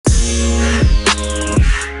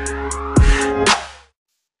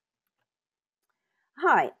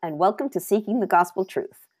Hi, and welcome to Seeking the Gospel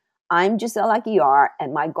Truth. I'm Giselle Aguiar,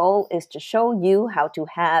 and my goal is to show you how to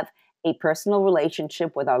have a personal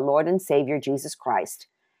relationship with our Lord and Savior, Jesus Christ,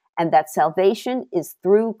 and that salvation is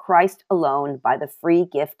through Christ alone by the free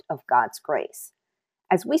gift of God's grace.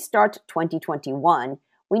 As we start 2021,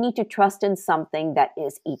 we need to trust in something that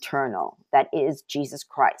is eternal, that is Jesus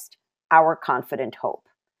Christ, our confident hope.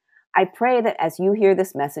 I pray that as you hear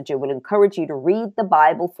this message, it will encourage you to read the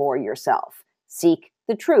Bible for yourself. Seek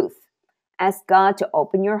the truth. Ask God to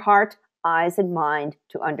open your heart, eyes, and mind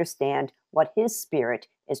to understand what His Spirit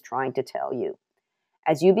is trying to tell you.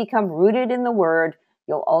 As you become rooted in the Word,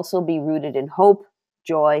 you'll also be rooted in hope,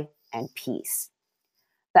 joy, and peace.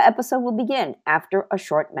 The episode will begin after a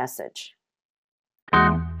short message.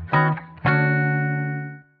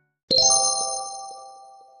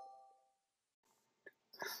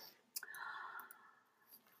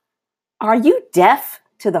 Are you deaf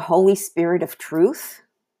to the Holy Spirit of truth?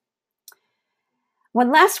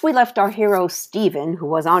 When last we left our hero Stephen, who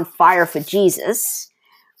was on fire for Jesus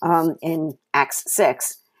in Acts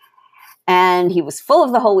 6, and he was full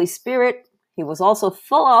of the Holy Spirit, he was also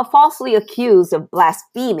falsely accused of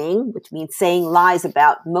blaspheming, which means saying lies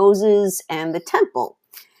about Moses and the temple.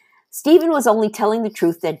 Stephen was only telling the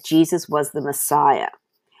truth that Jesus was the Messiah.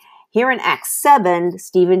 Here in Acts 7,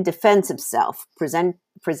 Stephen defends himself,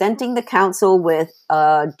 presenting the council with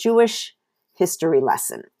a Jewish history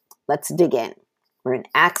lesson. Let's dig in. We're in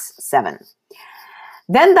Acts 7.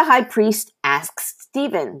 Then the high priest asks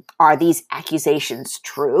Stephen, "Are these accusations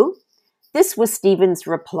true?" This was Stephen's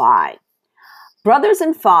reply. "Brothers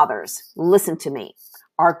and fathers, listen to me.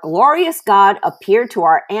 Our glorious God appeared to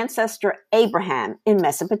our ancestor Abraham in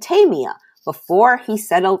Mesopotamia before he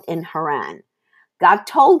settled in Haran. God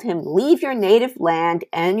told him, 'Leave your native land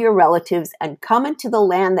and your relatives and come into the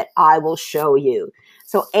land that I will show you.'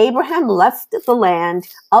 So Abraham left the land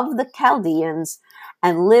of the Chaldeans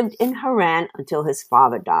and lived in Haran until his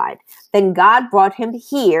father died. Then God brought him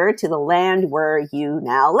here to the land where you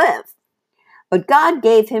now live. But God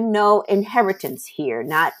gave him no inheritance here,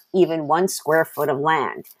 not even 1 square foot of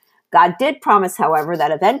land. God did promise, however,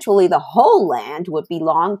 that eventually the whole land would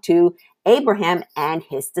belong to Abraham and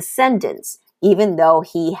his descendants, even though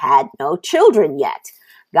he had no children yet.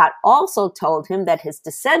 God also told him that his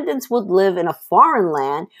descendants would live in a foreign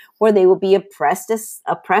land where they would be oppressed as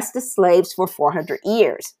slaves for 400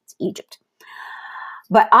 years. It's Egypt.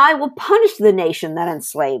 But I will punish the nation that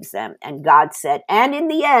enslaves them." And God said, "And in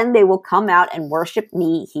the end, they will come out and worship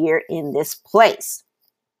me here in this place."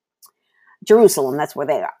 Jerusalem, that's where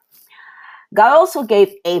they are. God also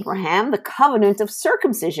gave Abraham the covenant of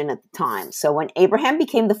circumcision at the time. So when Abraham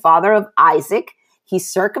became the father of Isaac, he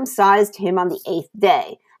circumcised him on the 8th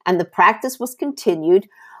day. And the practice was continued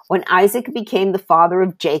when Isaac became the father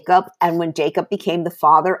of Jacob and when Jacob became the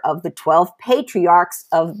father of the 12 patriarchs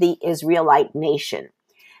of the Israelite nation.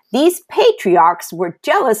 These patriarchs were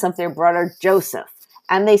jealous of their brother Joseph,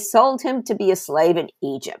 and they sold him to be a slave in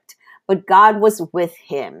Egypt. But God was with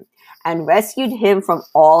him and rescued him from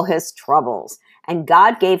all his troubles. And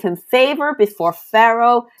God gave him favor before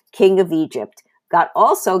Pharaoh, king of Egypt. God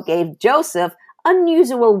also gave Joseph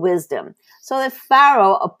unusual wisdom, so that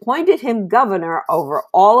Pharaoh appointed him governor over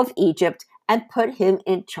all of Egypt and put him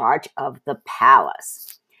in charge of the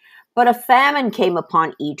palace. But a famine came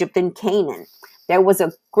upon Egypt and Canaan. There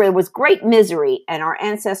was great misery, and our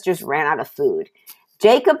ancestors ran out of food.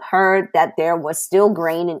 Jacob heard that there was still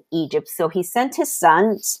grain in Egypt, so he sent his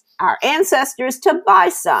sons, our ancestors, to buy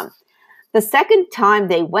some. The second time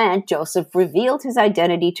they went, Joseph revealed his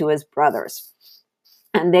identity to his brothers,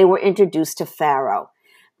 and they were introduced to Pharaoh.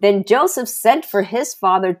 Then Joseph sent for his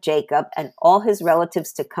father Jacob and all his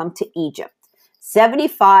relatives to come to Egypt,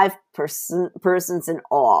 75 persons in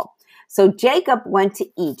all. So Jacob went to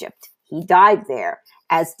Egypt. He died there,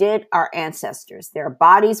 as did our ancestors. Their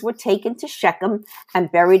bodies were taken to Shechem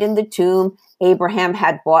and buried in the tomb Abraham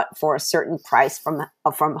had bought for a certain price from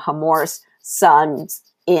Hamor's sons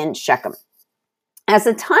in Shechem. As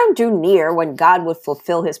the time drew near when God would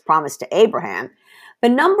fulfill his promise to Abraham, the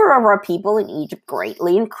number of our people in Egypt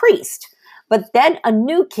greatly increased. But then a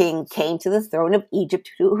new king came to the throne of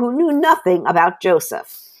Egypt who knew nothing about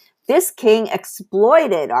Joseph. This king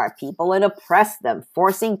exploited our people and oppressed them,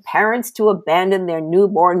 forcing parents to abandon their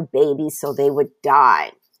newborn babies so they would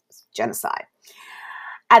die. Genocide.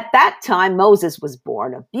 At that time, Moses was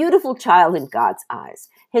born, a beautiful child in God's eyes.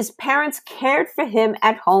 His parents cared for him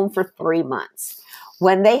at home for 3 months.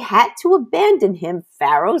 When they had to abandon him,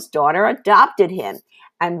 Pharaoh's daughter adopted him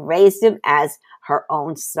and raised him as her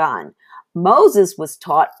own son. Moses was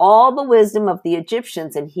taught all the wisdom of the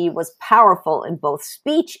Egyptians, and he was powerful in both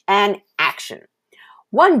speech and action.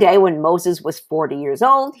 One day, when Moses was 40 years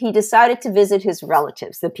old, he decided to visit his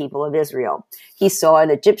relatives, the people of Israel. He saw an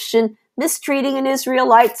Egyptian mistreating an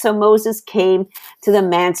Israelite, so Moses came to the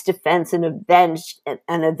man's defense and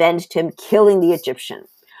avenged him, killing the Egyptian.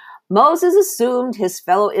 Moses assumed his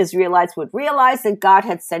fellow Israelites would realize that God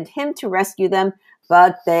had sent him to rescue them,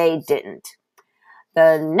 but they didn't.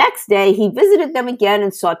 The next day, he visited them again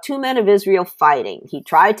and saw two men of Israel fighting. He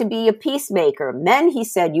tried to be a peacemaker. Men, he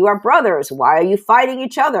said, you are brothers. Why are you fighting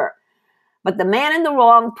each other? But the man in the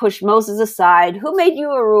wrong pushed Moses aside. Who made you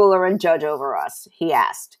a ruler and judge over us? He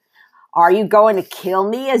asked. Are you going to kill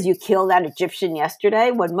me as you killed that Egyptian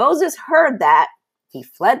yesterday? When Moses heard that, he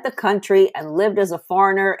fled the country and lived as a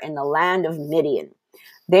foreigner in the land of Midian.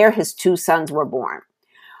 There his two sons were born.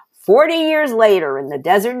 40 years later, in the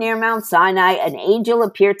desert near Mount Sinai, an angel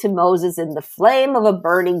appeared to Moses in the flame of a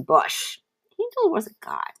burning bush. The angel wasn't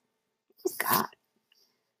God. It was God.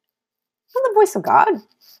 It was the voice of God.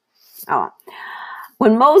 Oh.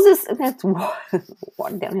 When Moses, that's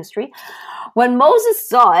watered down history. When Moses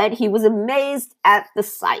saw it, he was amazed at the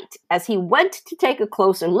sight. As he went to take a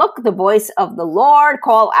closer look, the voice of the Lord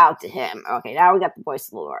called out to him. Okay, now we got the voice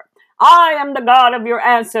of the Lord. I am the God of your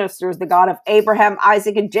ancestors, the God of Abraham,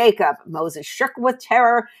 Isaac, and Jacob. Moses shook with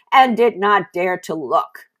terror and did not dare to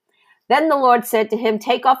look. Then the Lord said to him,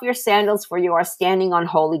 take off your sandals, for you are standing on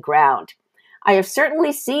holy ground. I have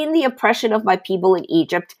certainly seen the oppression of my people in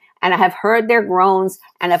Egypt, and I have heard their groans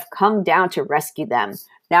and have come down to rescue them.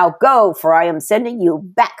 Now go, for I am sending you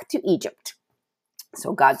back to Egypt.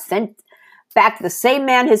 So God sent back the same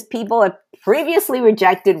man his people had previously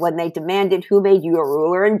rejected when they demanded, who made you a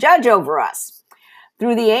ruler and judge over us?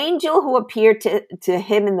 Through the angel who appeared to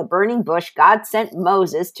him in the burning bush, God sent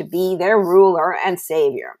Moses to be their ruler and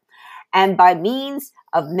savior. And by means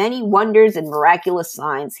of many wonders and miraculous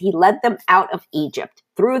signs, he led them out of Egypt,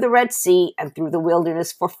 through the Red Sea and through the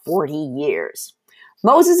wilderness for 40 years.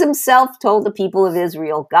 Moses himself told the people of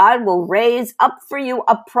Israel, God will raise up for you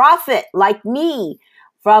a prophet like me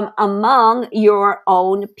from among your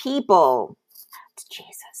own people. It's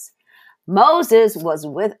Jesus. Moses was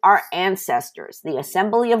with our ancestors, the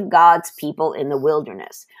assembly of God's people in the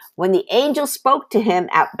wilderness, when the angel spoke to him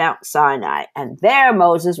at Mount Sinai, and there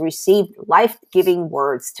Moses received life-giving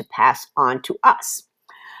words to pass on to us.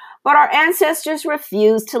 But our ancestors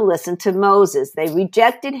refused to listen to Moses. They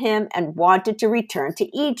rejected him and wanted to return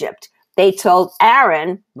to Egypt. They told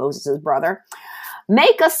Aaron, Moses' brother,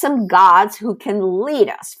 make us some gods who can lead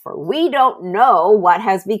us, for we don't know what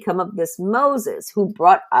has become of this Moses who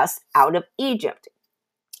brought us out of Egypt.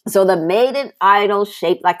 So they made an idol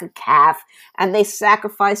shaped like a calf, and they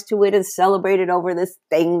sacrificed to it and celebrated over this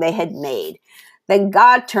thing they had made. Then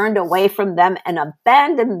God turned away from them and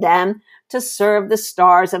abandoned them to serve the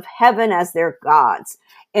stars of heaven as their gods.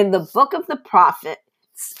 In the book of the prophets,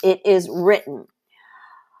 it is written,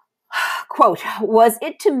 quote, was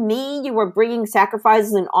it to me you were bringing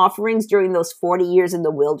sacrifices and offerings during those 40 years in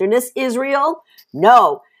the wilderness, Israel?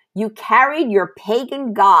 No, you carried your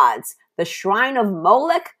pagan gods, the shrine of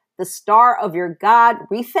Molech, the star of your god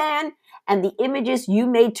Rephan, and the images you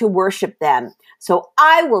made to worship them. So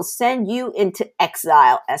I will send you into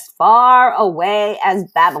exile as far away as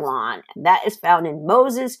Babylon. And that is found in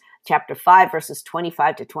Moses chapter 5, verses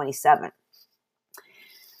 25 to 27.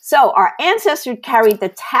 So our ancestors carried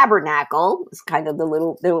the tabernacle, it's kind of the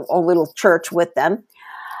little church with them,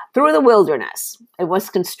 through the wilderness. It was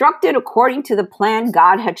constructed according to the plan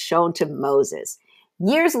God had shown to Moses.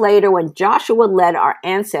 Years later, when Joshua led our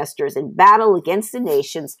ancestors in battle against the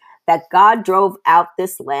nations that God drove out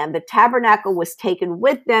this land, the tabernacle was taken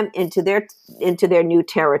with them into their new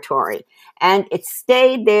territory, and it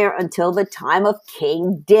stayed there until the time of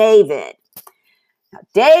King David. Now,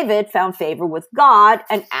 David found favor with God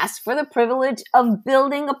and asked for the privilege of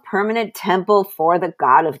building a permanent temple for the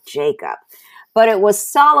God of Jacob. But it was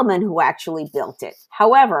Solomon who actually built it.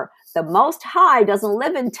 However, the Most High doesn't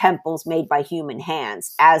live in temples made by human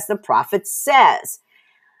hands, as the prophet says.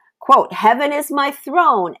 Quote, heaven is my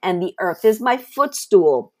throne and the earth is my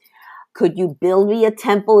footstool. Could you build me a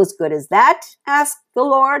temple as good as that? Asked the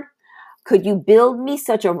Lord. Could you build me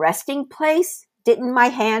such a resting place? Didn't my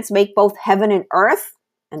hands make both heaven and earth?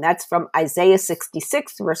 And that's from Isaiah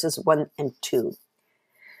 66, verses 1 and 2.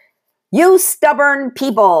 You stubborn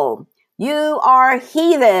people, you are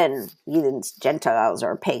heathen. Heathens, Gentiles,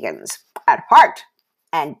 or pagans at heart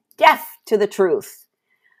and deaf to the truth.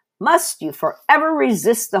 Must you forever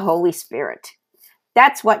resist the Holy Spirit?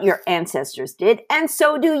 That's what your ancestors did, and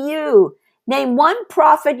so do you. Name one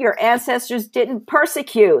prophet your ancestors didn't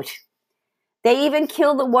persecute. They even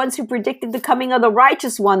killed the ones who predicted the coming of the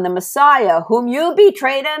righteous one, the Messiah, whom you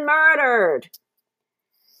betrayed and murdered.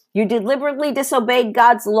 You deliberately disobeyed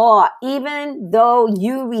God's law, even though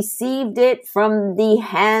you received it from the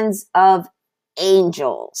hands of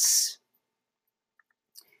angels.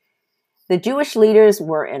 The Jewish leaders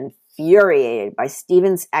were infuriated by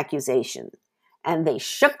Stephen's accusation, and they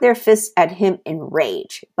shook their fists at him in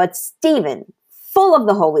rage. But Stephen, full of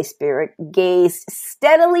the Holy Spirit, gazed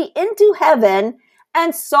steadily into heaven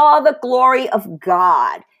and saw the glory of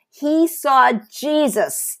God. He saw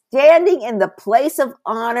Jesus standing in the place of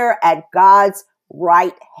honor at God's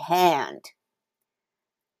right hand.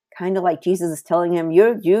 Kind of like Jesus is telling him,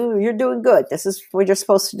 you're doing good. This is what you're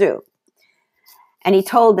supposed to do. And he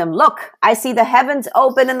told them, look, I see the heavens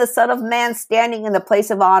open and the Son of Man standing in the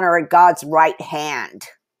place of honor at God's right hand.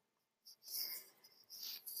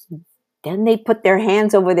 Then they put their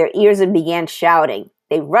hands over their ears and began shouting.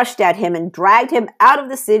 They rushed at him and dragged him out of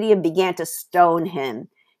the city and began to stone him.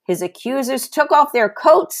 His accusers took off their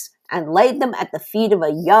coats and laid them at the feet of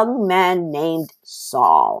a young man named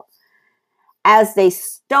Saul. As they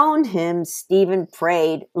stoned him, Stephen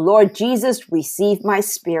prayed, Lord Jesus, receive my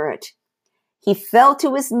spirit. He fell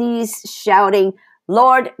to his knees, shouting,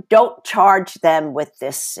 Lord, don't charge them with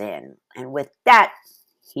this sin. And with that,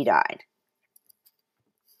 he died.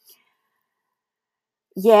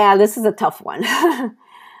 Yeah, this is a tough one.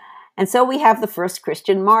 And so we have the first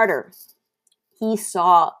Christian martyr. He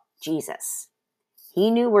saw Jesus.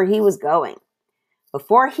 He knew where he was going.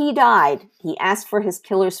 Before he died, he asked for his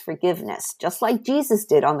killer's forgiveness, just like Jesus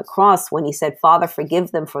did on the cross when he said, Father,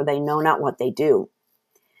 forgive them, for they know not what they do.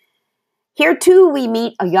 Here too, we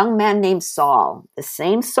meet a young man named Saul, the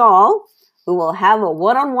same Saul who will have a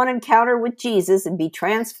one-on-one encounter with Jesus and be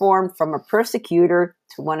transformed from a persecutor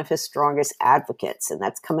to one of his strongest advocates. And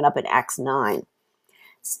that's coming up in Acts 9.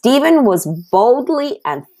 Stephen was boldly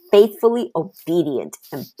and faithfully obedient,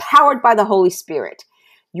 empowered by the Holy Spirit.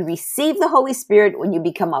 You receive the Holy Spirit when you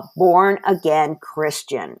become a born-again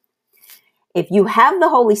Christian. If you have the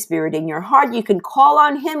Holy Spirit in your heart, you can call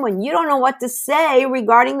on him when you don't know what to say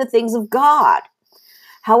regarding the things of God.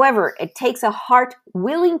 However, it takes a heart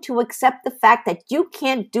willing to accept the fact that you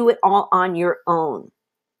can't do it all on your own.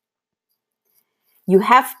 You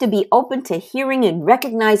have to be open to hearing and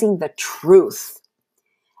recognizing the truth.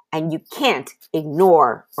 And you can't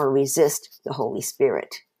ignore or resist the Holy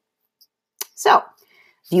Spirit. So,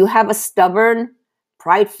 do you have a stubborn,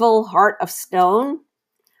 prideful heart of stone?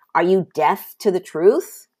 Are you deaf to the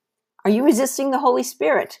truth? Are you resisting the Holy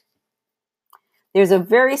Spirit? There's a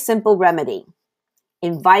very simple remedy.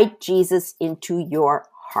 Invite Jesus into your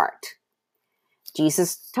heart.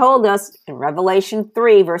 Jesus told us in Revelation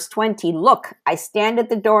 3, verse 20, look, I stand at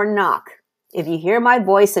the door and knock. If you hear my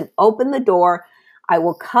voice and open the door, I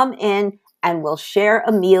will come in and we'll share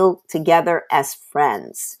a meal together as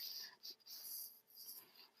friends.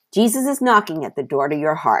 Jesus is knocking at the door to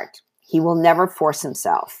your heart. He will never force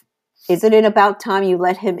himself. Isn't it about time you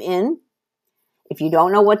let him in? If you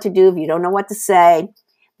don't know what to do, if you don't know what to say,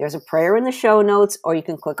 there's a prayer in the show notes, or you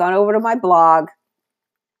can click on over to my blog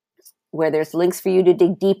where there's links for you to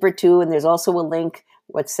dig deeper to, and there's also a link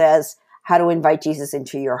which says how to invite Jesus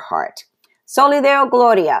into your heart. Soli Deo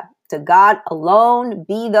Gloria. To God alone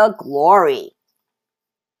be the glory.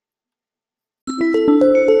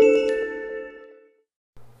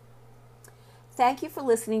 Thank you for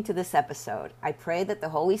listening to this episode. I pray that the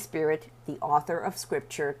Holy Spirit, the author of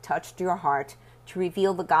Scripture, touched your heart to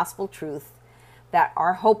reveal the gospel truth that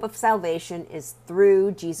our hope of salvation is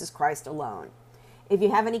through Jesus Christ alone. If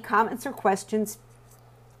you have any comments or questions,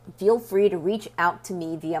 feel free to reach out to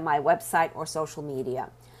me via my website or social media.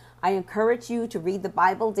 I encourage you to read the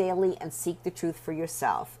Bible daily and seek the truth for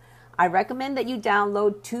yourself. I recommend that you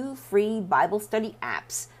download 2 free Bible study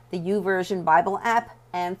apps, the YouVersion Bible app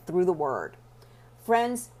and Through the Word.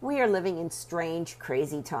 Friends, we are living in strange,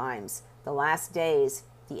 crazy times, the last days,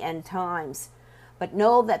 the end times. But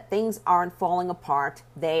know that things aren't falling apart,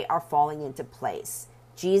 they are falling into place.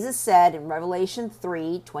 Jesus said in Revelation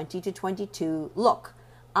 3, 20-22, look,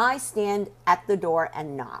 I stand at the door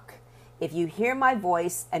and knock. If you hear my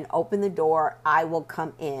voice and open the door, I will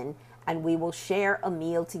come in, and we will share a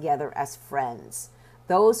meal together as friends.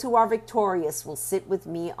 Those who are victorious will sit with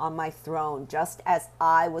me on my throne, just as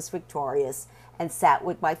I was victorious and sat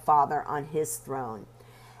with my Father on his throne.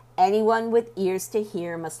 Anyone with ears to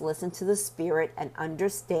hear must listen to the Spirit and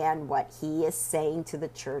understand what he is saying to the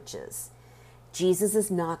churches. Jesus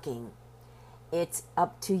is knocking. It's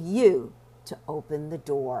up to you to open the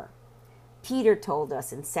door. Peter told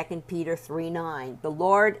us in 2 Peter 3:9, the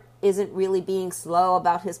Lord isn't really being slow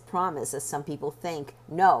about his promise, as some people think.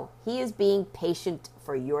 No, he is being patient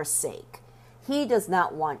for your sake. He does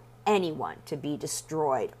not want anyone to be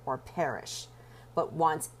destroyed or perish, but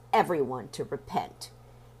wants everyone to repent.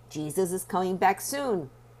 Jesus is coming back soon.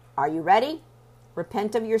 Are you ready?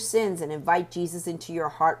 Repent of your sins and invite Jesus into your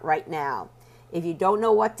heart right now. If you don't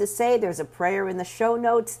know what to say, there's a prayer in the show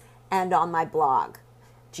notes and on my blog.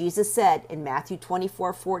 Jesus said in Matthew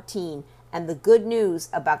 24:14, and the good news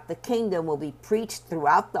about the kingdom will be preached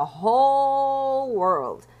throughout the whole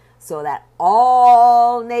world so that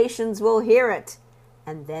all nations will hear it,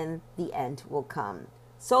 and then the end will come.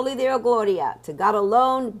 Soli Deo Gloria. To God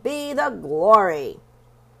alone be the glory.